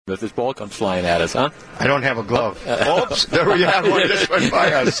if this ball comes flying at us, huh? I don't have a glove. Oops, there we have one. Just went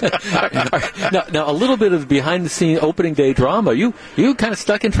by us. Now, a little bit of behind-the-scene opening day drama. You kind of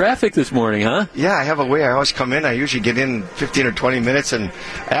stuck in traffic this morning, huh? Yeah, I have a way. I always come in. I usually get in 15 or 20 minutes, and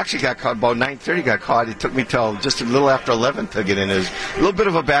I actually got caught about 9:30. Got caught. It took me till just a little after 11 to get in. It was a little bit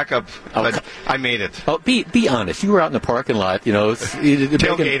of a backup, but I made it. Oh, be honest. You were out in the parking lot,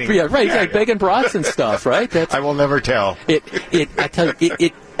 tailgating. Baking brats and stuff, right? I will never tell. I tell you,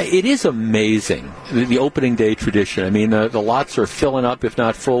 it is amazing, the opening day tradition. I mean, the lots are filling up, if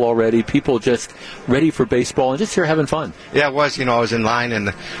not full already. People just ready for baseball and just here having fun. Yeah, it was. I was in line,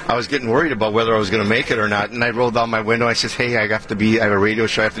 and I was getting worried about whether I was going to make it or not. And I rolled down my window. I said, hey, I have a radio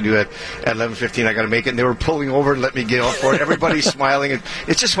show I have to do at 11:15. I got to make it. And they were pulling over and let me get off for it. Everybody's smiling.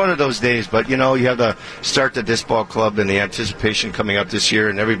 It's just one of those days. But, you have to start the disc ball club and the anticipation coming up this year,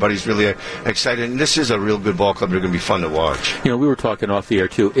 and everybody's really excited. And this is a real good ball club. They're going to be fun to watch. We were talking off the air,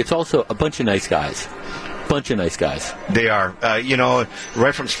 too. It's also a bunch of nice guys. They are.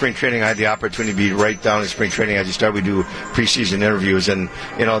 Right from spring training, I had the opportunity to be right down in spring training. As you start, we do preseason interviews, and,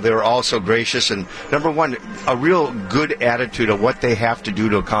 they were all so gracious. And, number one, a real good attitude of what they have to do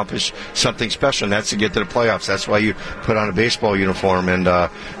to accomplish something special, and that's to get to the playoffs. That's why you put on a baseball uniform. And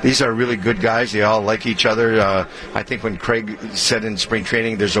these are really good guys. They all like each other. I think when Craig said in spring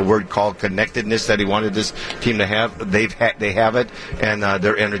training there's a word called connectedness that he wanted this team to have, they have it, and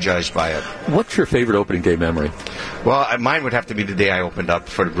they're energized by it. What's your favorite opening day memory? Well, mine would have to be the day I opened up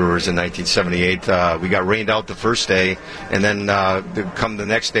for the Brewers in 1978. We got rained out the first day, and then come the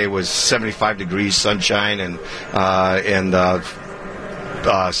next day was 75 degrees, sunshine, and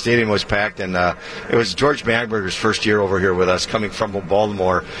stadium was packed, and it was George Magberger's first year over here with us, coming from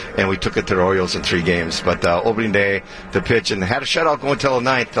Baltimore, and we took it to the Orioles in 3 games. But opening day, the pitch, and had a shutout going till the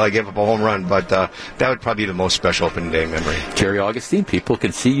 9th till I gave up a home run. But that would probably be the most special opening day memory. Jerry Augustine, people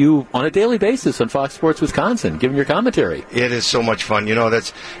can see you on a daily basis on Fox Sports Wisconsin, giving your commentary. It is so much fun.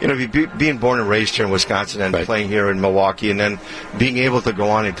 That's being born and raised here in Wisconsin and playing here in Milwaukee, and then being able to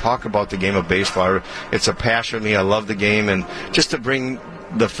go on and talk about the game of baseball. It's a passion for me. I love the game, and just to bring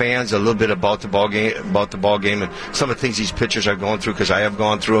the fans a little bit about the ball game, and some of the things these pitchers are going through, because I have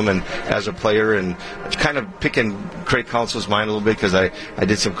gone through them, and as a player, and kind of picking Craig Counsell's mind a little bit, because I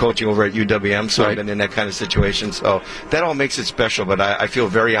did some coaching over at UWM, so I've been in that kind of situation. So that all makes it special. But I feel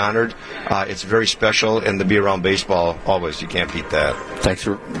very honored. It's very special, and to be around baseball, always, you can't beat that. Thanks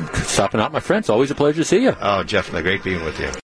for stopping out, my friends. Always a pleasure to see you. Oh, Jeff, great being with you.